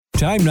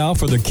Time now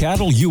for the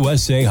Cattle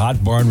USA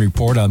Hot Barn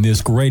Report on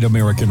this great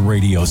American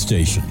radio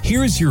station.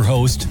 Here's your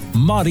host,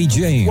 Monty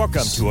James.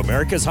 Welcome to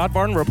America's Hot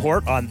Barn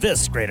Report on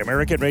this great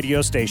American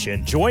radio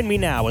station. Join me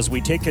now as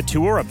we take a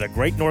tour of the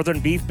Great Northern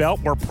Beef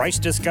Belt where price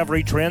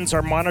discovery trends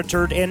are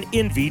monitored and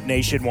envied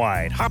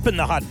nationwide. Hop in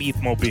the hot beef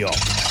mobile.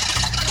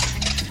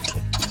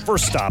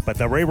 First stop at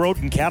the railroad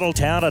and cattle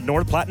town of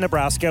North Platte,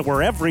 Nebraska,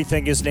 where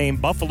everything is named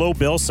Buffalo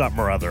Bill something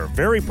or other.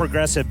 Very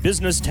progressive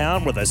business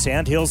town where the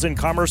Sandhills and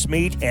Commerce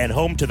meet and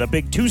home to the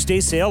big Tuesday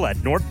sale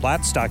at North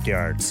Platte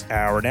Stockyards.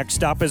 Our next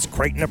stop is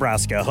Creighton,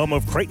 Nebraska, home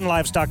of Creighton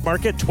Livestock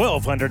Market,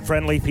 1,200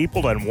 friendly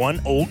people and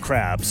one old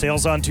crab.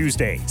 Sales on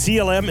Tuesday.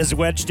 CLM is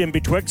wedged in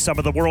betwixt some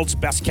of the world's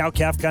best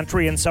cow-calf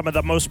country and some of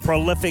the most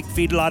prolific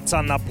feedlots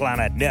on the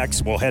planet.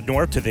 Next, we'll head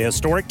north to the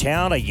historic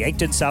town of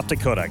Yankton, South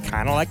Dakota.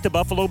 Kind of like the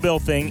Buffalo Bill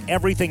thing,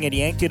 everything in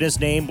Yankton is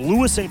named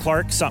Lewis and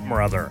Clark something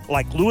or other,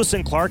 like Lewis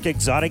and Clark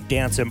Exotic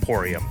Dance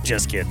Emporium.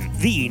 Just kidding.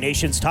 The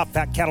nation's top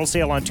fat cattle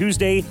sale on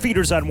Tuesday,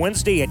 feeders on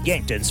Wednesday at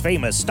Yankton's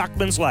famous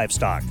Stockman's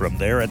Livestock. From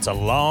there, it's a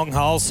long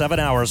haul 7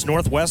 hours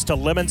northwest to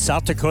Lemon,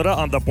 South Dakota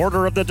on the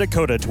border of the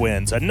Dakota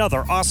Twins.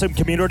 Another awesome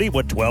community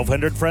with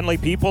 1,200 friendly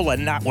people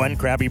and not one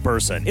crabby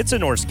person. It's a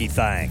Norski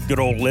thing. Good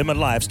old Lemon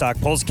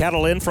Livestock pulls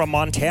cattle in from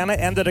Montana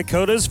and the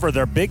Dakotas for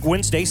their big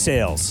Wednesday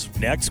sales.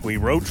 Next, we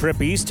road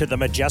trip east to the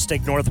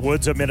majestic North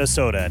Woods of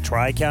Minnesota.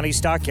 Tri-County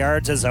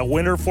Stockyards is a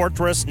winter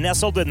fortress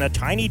nestled in the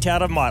tiny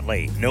town of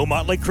Motley. No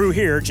Motley crew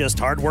here, just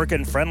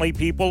hard-working, friendly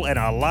people and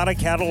a lot of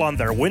cattle on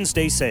their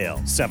Wednesday sale.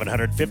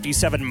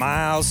 757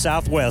 miles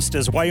southwest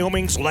is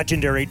Wyoming's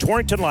legendary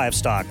Torrington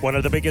Livestock, one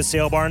of the biggest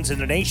sale barns in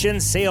the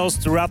nation. Sales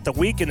throughout the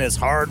week in this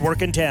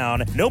hard-working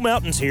town. No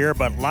mountains here,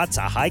 but lots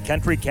of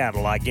high-country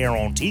cattle, I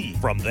guarantee.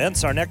 From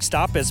thence, our next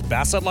stop is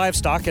Bassett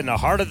Livestock in the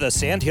heart of the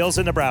Sandhills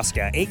in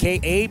Nebraska,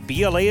 a.k.a.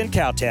 BLA and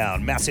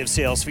Cowtown. Massive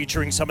sales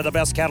featuring some of the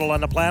best cattle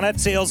on the planet.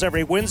 Sales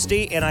every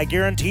Wednesday, and I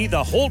guarantee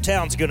the whole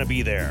town's going to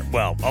be there.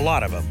 Well, a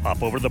lot of them.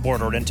 Up over the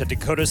border into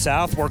Dakota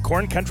South, where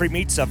corn country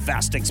meets a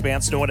vast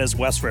expanse known as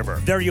West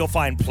River. There you'll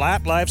find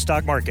Platte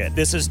Livestock Market.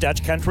 This is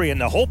Dutch country, and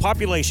the whole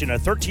population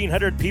of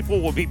 1,300 people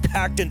will be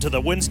packed into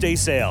the Wednesday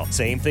sale.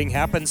 Same thing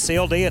happens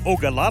sale day at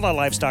Ogallala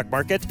Livestock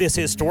Market. This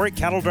historic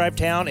cattle drive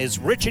town is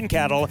rich in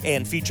cattle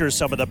and features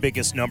some of the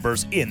biggest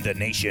numbers in the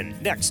nation.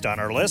 Next on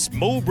our list,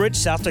 Mobridge,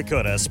 South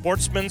Dakota.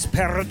 Sportsman's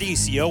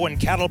Paradiso and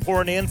cattle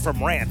pouring in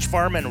from ranch,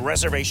 farm, and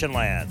reservation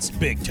lands.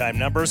 Big time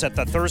numbers at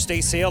the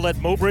Thursday sale at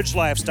Mobridge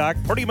Livestock.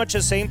 Pretty much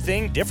the same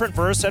thing, different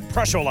verse at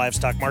Prussia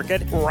Livestock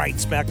Market, right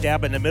smack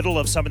dab in the middle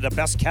of some of the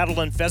best cattle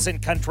and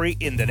pheasant country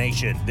in the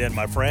nation. Then,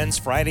 my friends,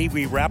 Friday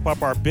we wrap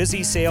up our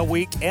busy sale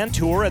week and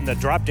tour in the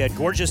drop-dead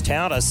gorgeous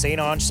town of St.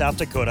 Ange, South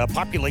Dakota,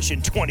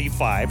 population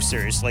 25,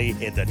 seriously,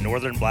 in the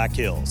northern Black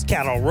Hills.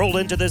 Cattle roll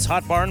into this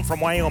hot barn from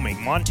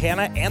Wyoming,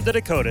 Montana, and the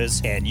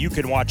Dakotas, and you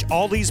can watch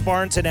all these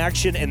barns in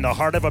action in the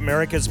heart of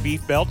America's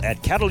beef belt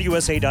at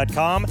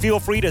cattleusa.com. Feel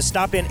free to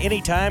stop in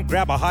anytime,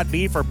 grab a hot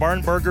beef or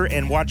barn burger,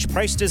 and watch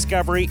price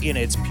discovery in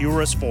its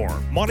purest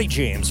form. Monty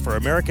James for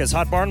America's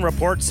Hot Barn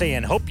Report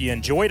saying, hope you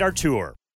enjoyed our tour.